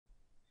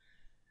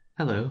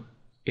Hello.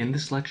 In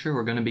this lecture,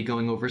 we're going to be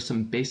going over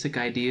some basic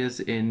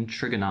ideas in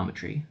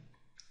trigonometry.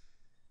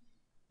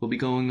 We'll be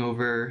going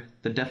over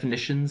the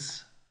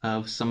definitions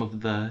of some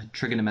of the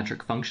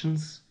trigonometric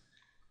functions,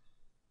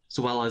 as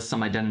well as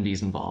some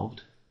identities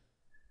involved.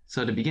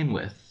 So to begin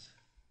with,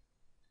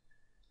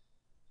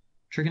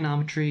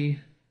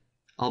 trigonometry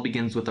all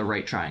begins with a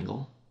right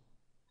triangle.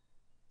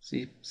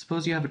 See,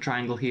 suppose you have a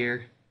triangle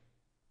here,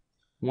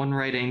 one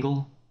right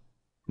angle,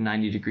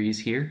 90 degrees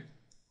here,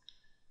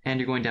 and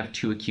you're going to have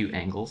two acute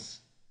angles.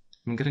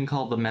 I'm going to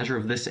call the measure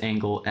of this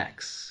angle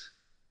x.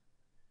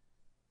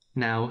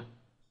 Now,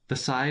 the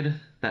side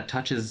that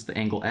touches the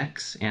angle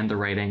x and the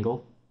right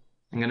angle,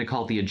 I'm going to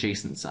call the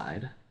adjacent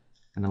side.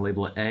 I'm going to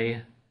label it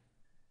A.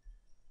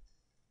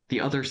 The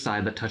other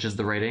side that touches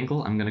the right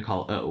angle, I'm going to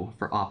call O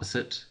for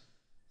opposite.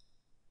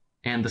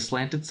 And the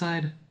slanted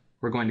side,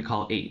 we're going to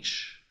call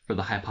H for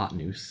the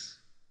hypotenuse.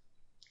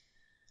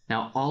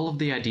 Now, all of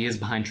the ideas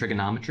behind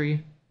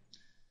trigonometry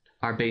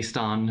are based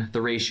on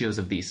the ratios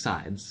of these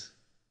sides.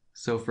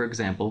 So for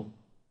example,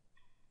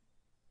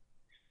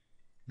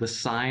 the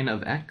sine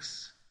of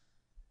x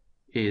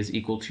is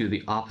equal to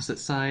the opposite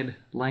side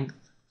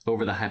length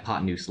over the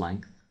hypotenuse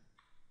length.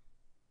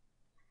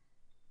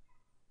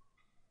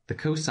 The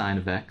cosine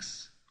of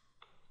x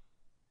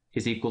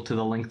is equal to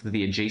the length of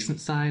the adjacent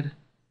side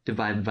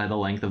divided by the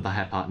length of the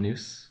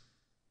hypotenuse.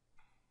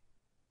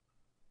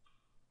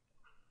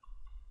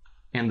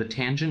 And the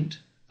tangent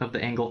of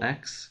the angle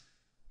x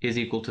is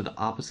equal to the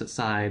opposite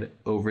side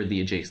over the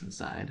adjacent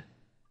side.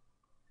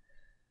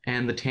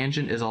 And the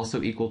tangent is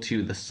also equal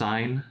to the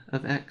sine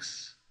of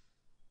x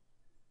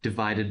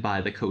divided by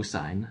the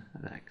cosine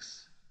of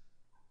x.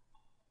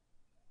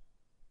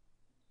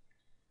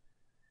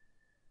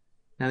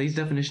 Now these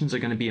definitions are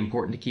going to be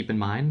important to keep in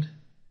mind,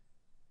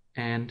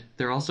 and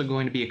there are also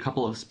going to be a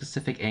couple of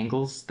specific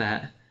angles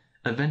that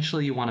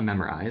eventually you want to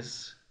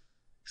memorize.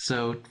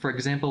 So for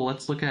example,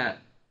 let's look at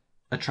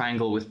a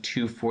triangle with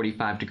two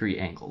 45-degree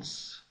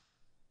angles.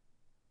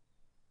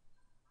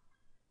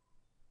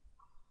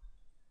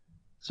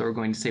 So we're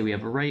going to say we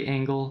have a right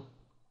angle,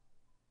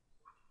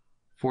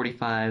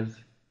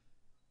 45,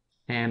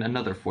 and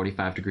another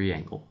 45-degree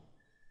angle.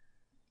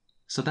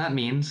 So that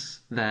means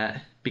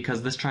that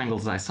because this triangle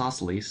is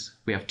isosceles,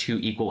 we have two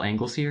equal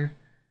angles here.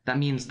 That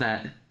means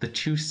that the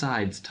two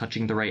sides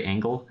touching the right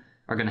angle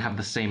are going to have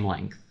the same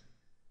length.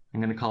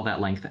 I'm going to call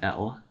that length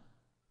L.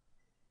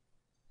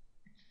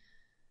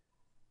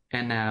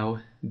 And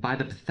now, by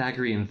the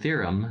Pythagorean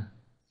theorem,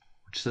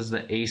 which says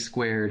that a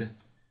squared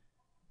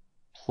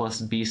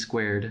plus b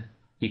squared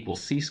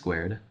equals c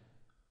squared,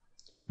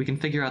 we can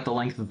figure out the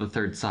length of the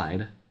third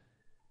side.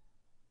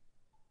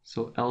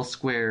 So L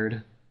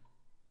squared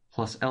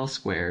plus L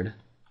squared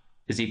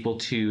is equal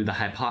to the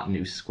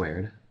hypotenuse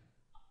squared.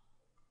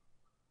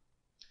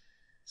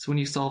 So when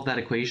you solve that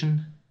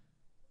equation,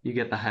 you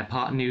get the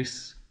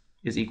hypotenuse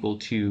is equal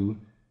to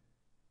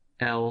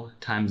L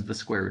times the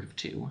square root of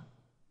 2.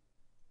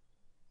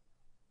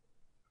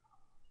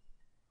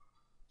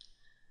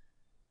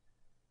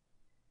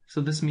 So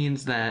this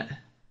means that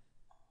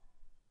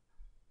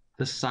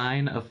the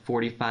sine of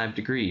 45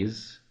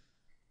 degrees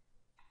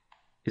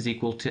is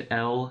equal to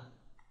L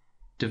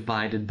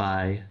divided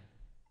by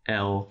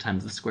L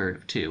times the square root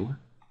of 2.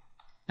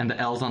 And the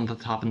L's on the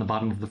top and the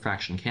bottom of the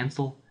fraction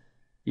cancel.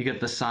 You get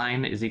the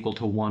sine is equal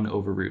to 1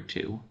 over root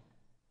 2.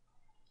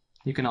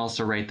 You can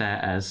also write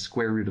that as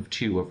square root of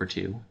 2 over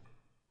 2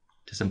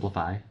 to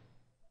simplify.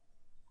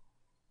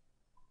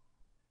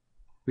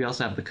 We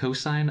also have the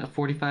cosine of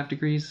 45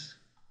 degrees,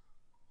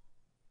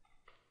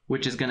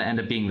 which is going to end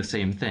up being the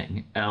same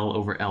thing, L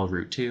over L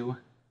root 2.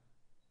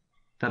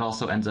 That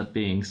also ends up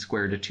being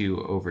square root of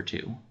 2 over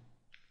 2.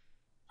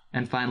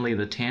 And finally,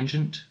 the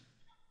tangent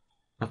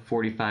of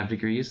 45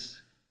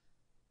 degrees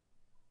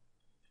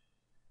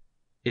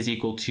is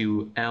equal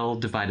to L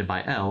divided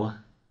by L,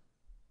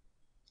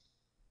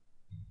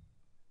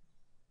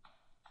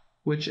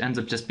 which ends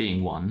up just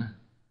being 1.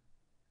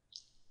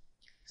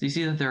 So you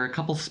see that there are a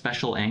couple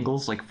special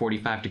angles, like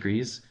 45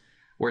 degrees,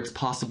 where it's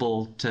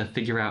possible to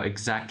figure out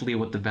exactly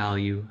what the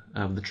value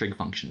of the trig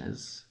function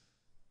is.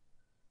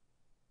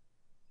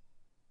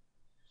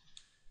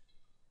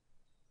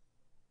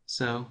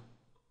 So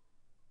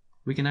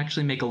we can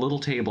actually make a little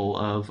table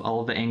of all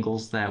of the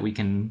angles that we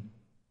can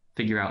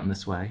figure out in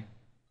this way.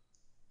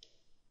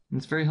 And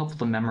it's very helpful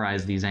to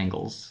memorize these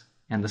angles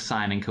and the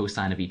sine and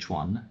cosine of each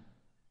one.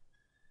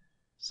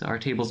 So our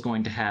table is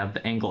going to have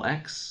the angle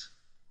x,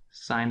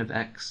 sine of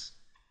x,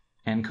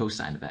 and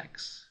cosine of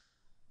x.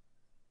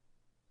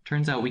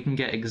 Turns out we can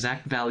get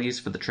exact values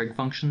for the trig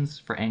functions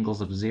for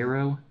angles of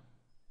 0,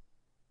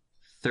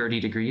 30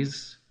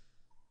 degrees,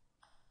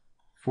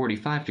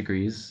 45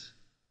 degrees,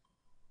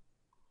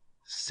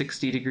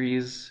 60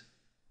 degrees,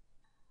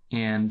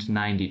 and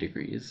 90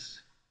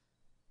 degrees.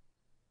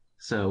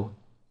 So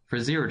for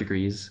 0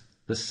 degrees,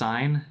 the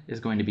sine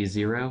is going to be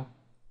 0,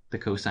 the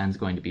cosine is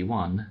going to be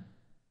 1.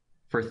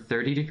 For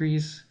 30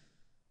 degrees,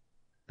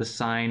 the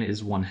sine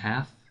is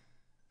 1/2,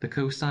 the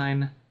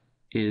cosine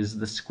is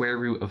the square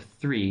root of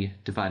 3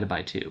 divided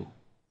by 2.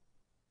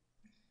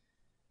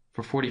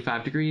 For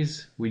 45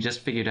 degrees, we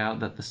just figured out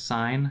that the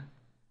sine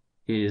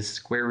is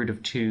square root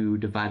of 2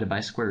 divided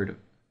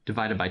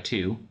by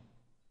 2.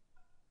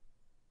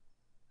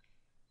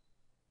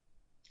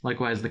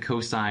 Likewise, the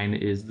cosine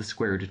is the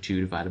square root of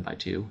 2 divided by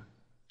 2.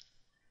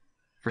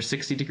 For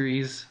 60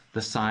 degrees,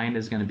 the sine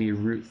is going to be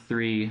root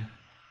 3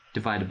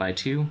 divided by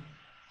 2.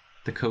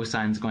 The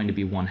cosine is going to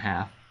be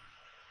 1/2.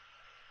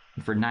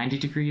 And for 90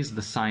 degrees,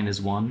 the sine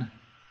is 1,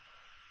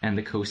 and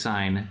the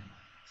cosine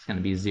is going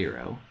to be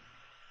 0.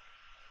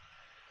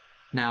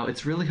 Now,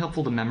 it's really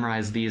helpful to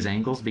memorize these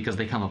angles because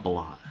they come up a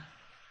lot.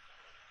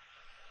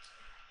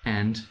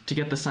 And to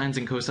get the sines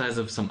and cosines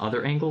of some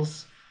other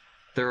angles,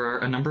 there are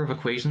a number of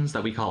equations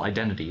that we call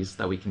identities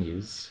that we can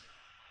use.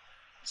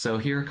 So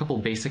here are a couple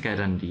basic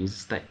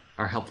identities that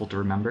are helpful to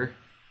remember.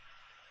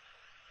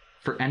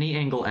 For any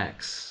angle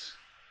x,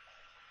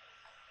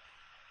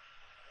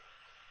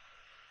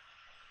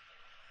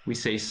 we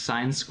say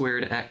sine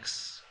squared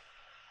x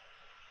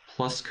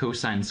plus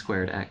cosine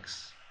squared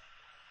x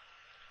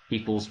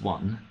equals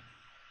 1.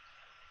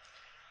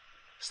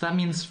 So that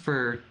means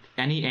for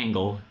any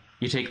angle,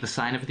 you take the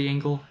sine of the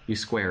angle, you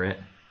square it.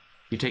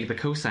 You take the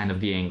cosine of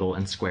the angle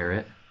and square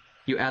it.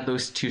 You add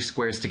those two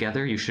squares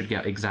together, you should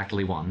get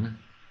exactly 1.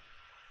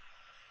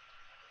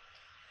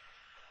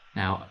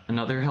 Now,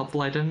 another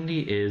helpful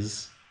identity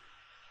is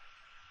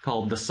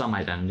called the sum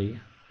identity.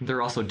 There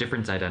are also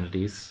difference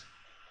identities.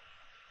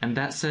 And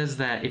that says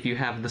that if you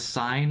have the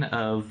sine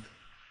of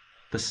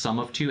the sum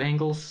of two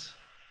angles,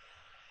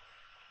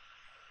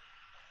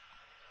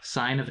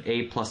 sine of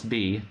a plus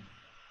b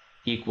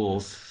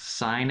equals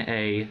sine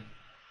a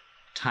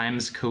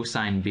times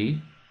cosine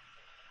b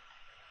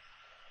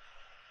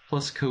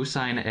plus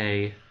cosine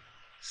a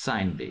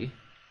sine b. And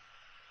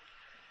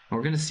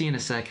we're going to see in a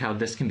sec how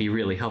this can be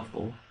really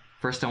helpful.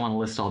 First, I want to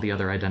list all the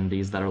other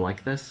identities that are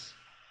like this.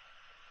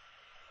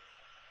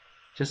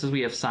 Just as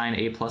we have sine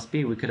a plus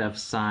b, we could have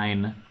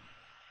sine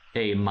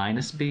a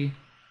minus b.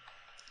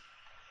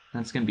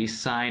 That's going to be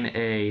sine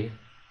a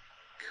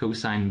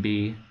cosine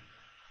b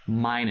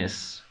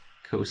minus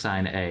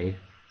cosine a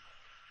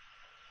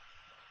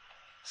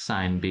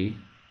sine b.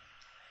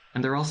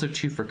 And there are also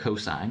two for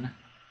cosine.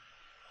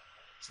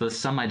 So the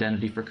sum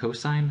identity for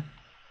cosine,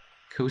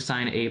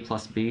 cosine a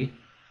plus b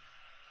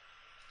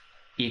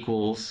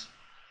equals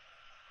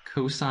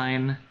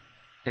cosine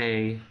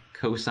a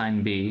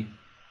cosine b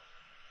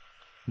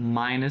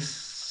minus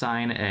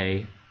sine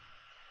a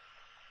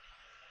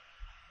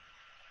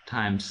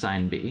times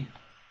sine b.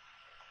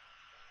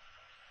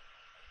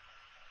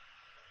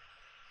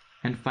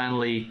 And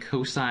finally,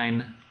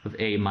 cosine of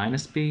a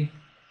minus b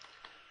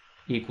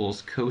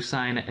equals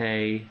cosine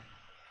a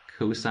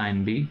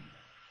cosine b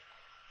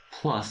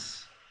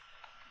plus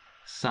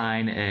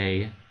sine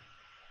a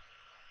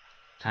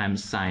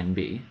times sine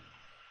b.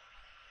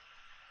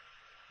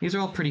 These are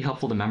all pretty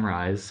helpful to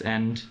memorize,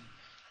 and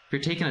if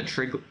you're taking a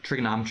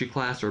trigonometry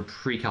class or a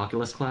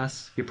pre-calculus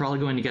class, you're probably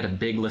going to get a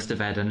big list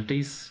of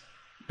identities,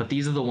 but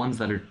these are the ones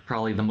that are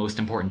probably the most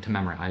important to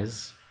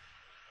memorize,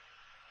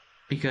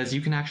 because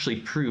you can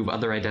actually prove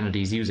other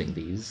identities using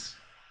these.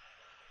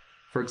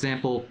 For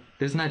example,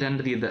 there's an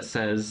identity that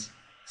says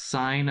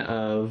sine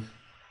of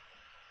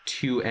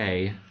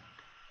 2a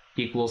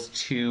equals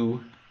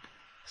 2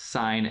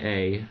 sine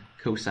a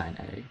cosine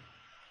a.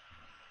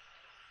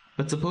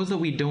 But suppose that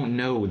we don't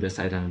know this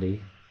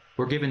identity.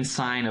 We're given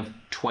sine of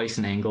twice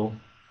an angle,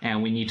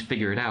 and we need to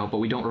figure it out, but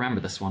we don't remember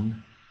this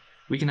one.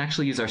 We can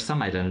actually use our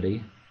sum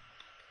identity.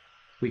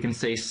 We can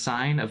say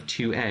sine of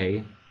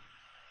 2a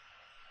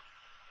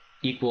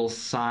equals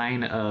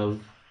sine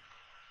of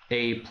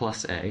a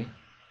plus a.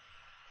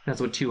 That's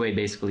what 2a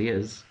basically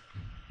is.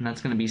 And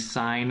that's going to be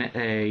sine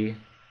a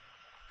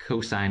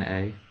cosine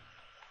a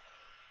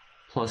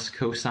plus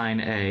cosine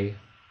a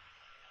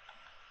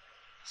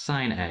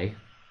sine a.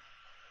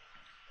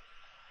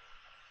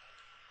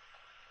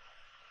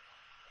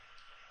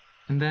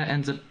 And that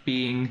ends up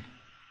being the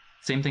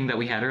same thing that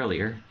we had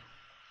earlier,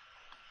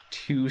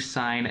 2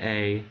 sine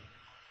a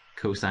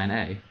cosine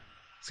a.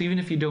 So even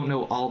if you don't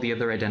know all the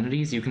other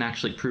identities, you can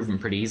actually prove them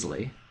pretty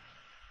easily.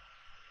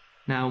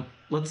 Now,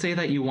 let's say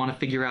that you want to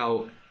figure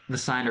out the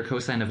sine or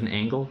cosine of an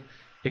angle,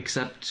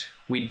 except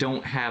we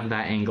don't have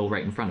that angle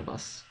right in front of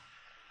us.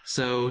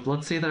 So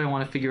let's say that I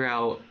want to figure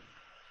out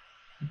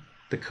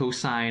the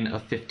cosine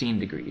of 15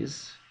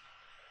 degrees.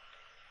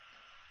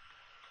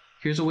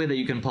 Here's a way that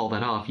you can pull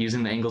that off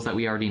using the angles that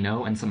we already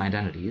know and some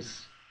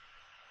identities.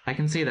 I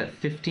can say that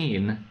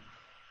 15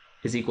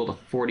 is equal to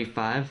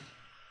 45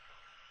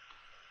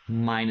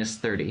 minus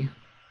 30.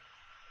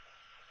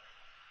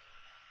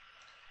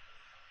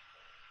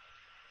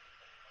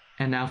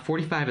 And now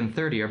 45 and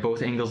 30 are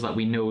both angles that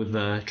we know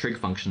the trig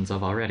functions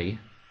of already.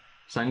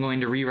 So I'm going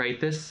to rewrite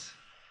this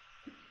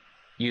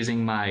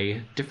using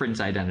my difference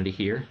identity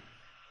here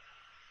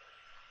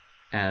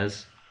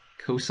as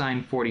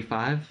cosine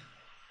 45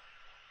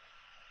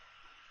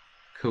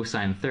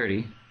 cosine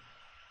 30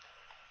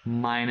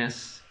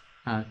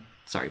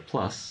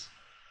 plus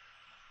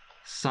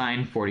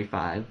sine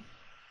 45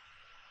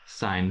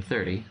 sine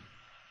 30.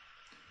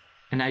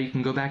 And now you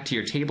can go back to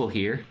your table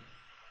here.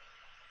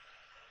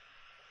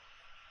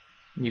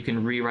 You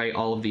can rewrite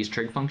all of these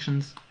trig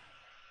functions.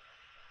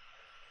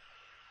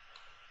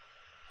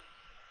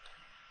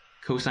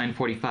 Cosine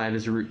 45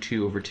 is root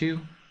 2 over 2.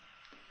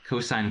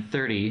 Cosine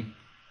 30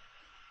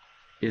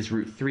 is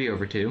root 3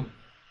 over 2.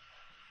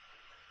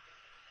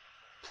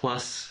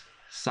 Plus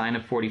sine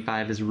of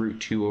 45 is root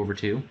 2 over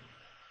 2.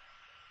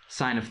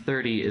 Sine of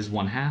 30 is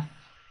 1/2.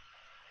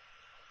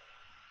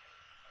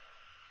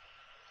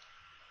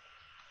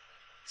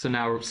 So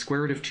now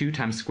square root of 2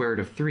 times square root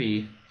of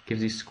 3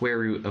 gives you square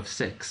root of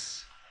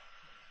 6.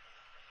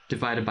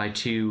 Divided by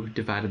 2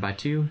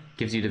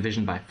 gives you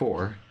division by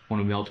 4 when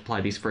we multiply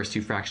these first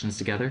two fractions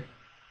together.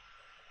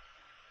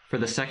 For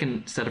the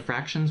second set of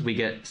fractions, we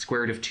get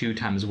square root of 2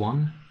 times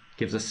 1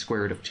 gives us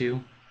square root of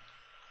 2.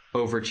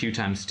 Over 2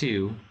 times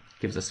 2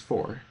 gives us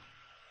 4.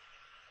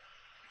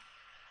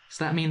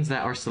 So that means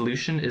that our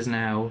solution is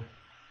now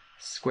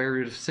square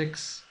root of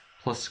 6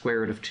 plus square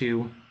root of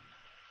 2,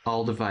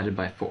 all divided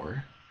by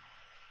 4.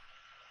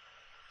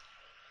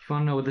 If you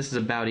want to know what this is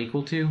about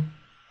equal to,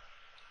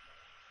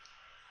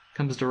 it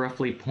comes to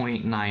roughly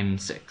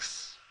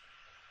 0.96.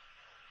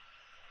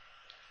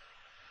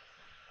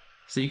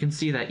 So you can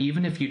see that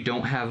even if you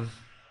don't have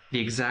the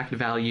exact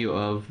value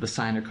of the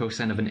sine or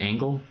cosine of an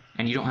angle,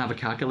 and you don't have a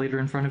calculator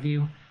in front of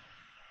you,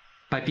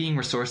 by being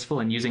resourceful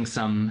and using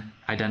some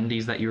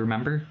identities that you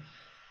remember,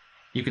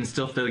 you can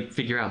still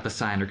figure out the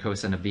sine or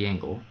cosine of the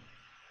angle.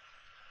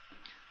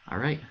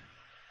 Alright,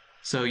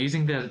 so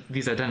using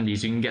these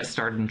identities, you can get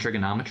started in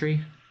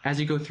trigonometry. As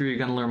you go through, you're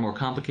going to learn more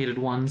complicated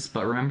ones,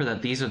 but remember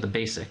that these are the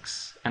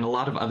basics, and a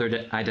lot of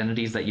other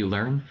identities that you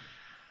learn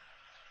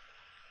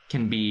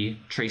can be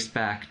traced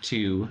back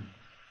to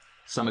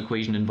some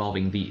equation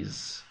involving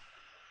these.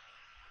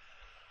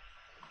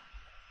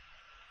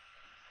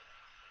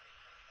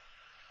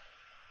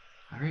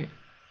 Alright,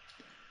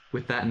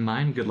 with that in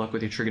mind, good luck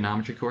with your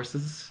trigonometry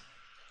courses,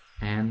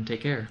 and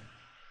take care.